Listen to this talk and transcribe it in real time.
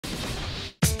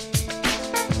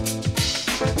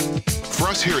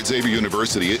just here at Xavier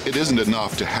University, it isn't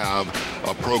enough to have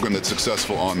a program that's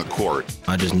successful on the court.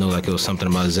 I just knew like it was something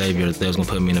about Xavier that was going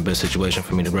to put me in the best situation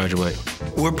for me to graduate.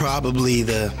 We're probably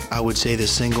I would say, the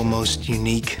single most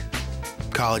unique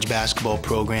college basketball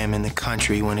program in the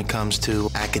country when it comes to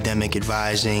academic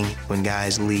advising when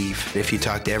guys leave. If you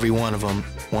talk to every one of them,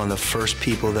 one of the first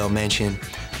people they'll mention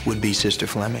would be Sister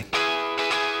Fleming.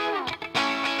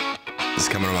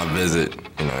 Just coming on my visit,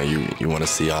 you want to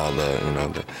see all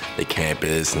the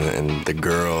campus and the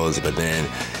girls, but then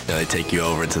they take you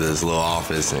over to this little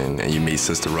office and you meet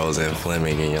Sister Roseanne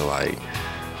Fleming and you're like,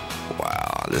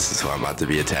 wow, this is who I'm about to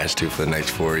be attached to for the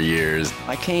next 4 years.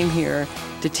 I came here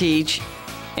to teach,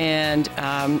 and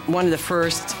one of the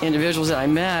first individuals that I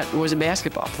met was a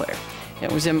basketball player.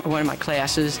 It was in one of my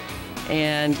classes,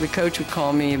 and the coach would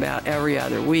call me about every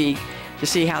other week to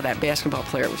see how that basketball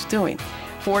player was doing.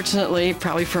 Fortunately,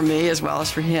 probably for me as well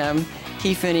as for him,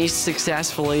 he finished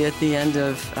successfully at the end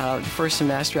of the first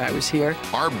semester I was here.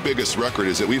 Our biggest record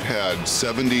is that we've had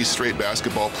 70 straight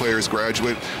basketball players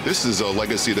graduate. This is a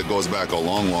legacy that goes back a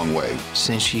long, long way.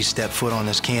 Since she stepped foot on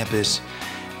this campus,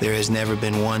 there has never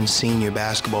been one senior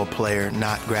basketball player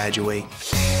not graduate.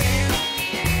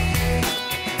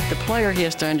 The player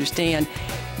has to understand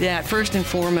that first and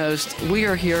foremost, we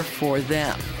are here for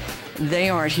them.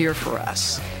 They aren't here for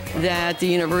us. That the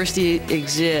university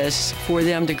exists for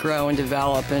them to grow and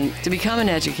develop and to become an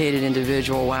educated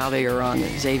individual while they are on the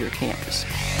Xavier campus.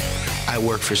 I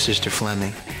worked for Sister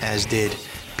Fleming, as did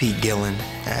Pete Gillen,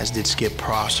 as did Skip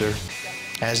Prosser,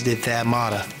 as did Thad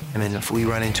Mata. I mean, if we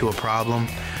run into a problem,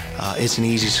 it's an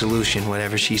easy solution.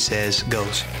 Whatever she says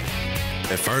goes.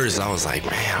 At first, I was like,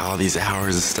 man, all these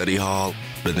hours of study hall.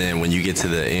 But then when you get to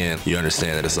the end, you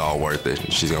understand that it's all worth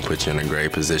it. She's going to put you in a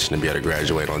great position to be able to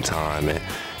graduate on time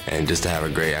and just to have a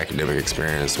great academic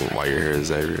experience while you're here at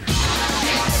Xavier.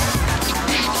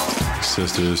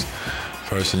 Sister's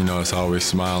person, it's always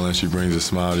smiling. She brings a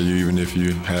smile to you even if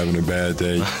you're having a bad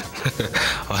day.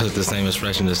 Always the same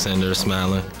expression to send her,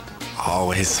 smiling.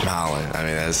 Always smiling. I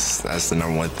mean, that's the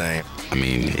number one thing. I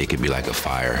mean, it could be like a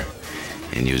fire,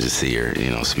 and you just see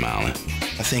her, smiling.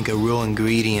 I think a real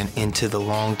ingredient into the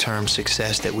long-term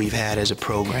success that we've had as a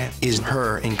program is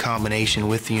her in combination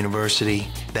with the university.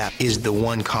 That is the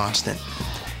one constant.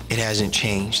 It hasn't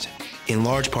changed. In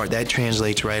large part, that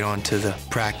translates right onto the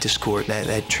practice court.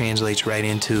 That translates right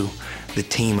into the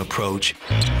team approach.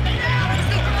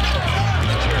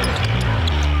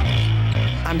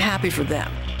 I'm happy for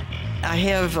them. I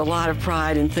have a lot of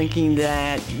pride in thinking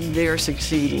that they're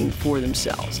succeeding for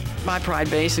themselves. My pride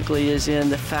basically is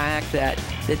in the fact that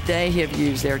they have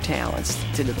used their talents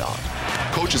to develop.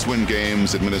 Coaches win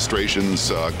games,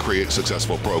 administrations create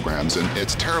successful programs, and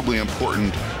it's terribly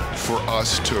important for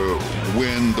us to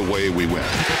win the way we win.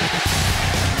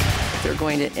 They're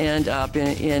going to end up in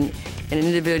an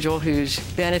individual who's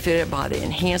benefited by the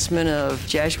enhancement of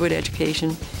Jesuit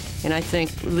education, and I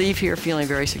think leave here feeling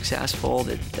very successful,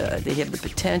 that they have the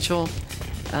potential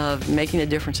of making a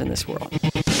difference in this world.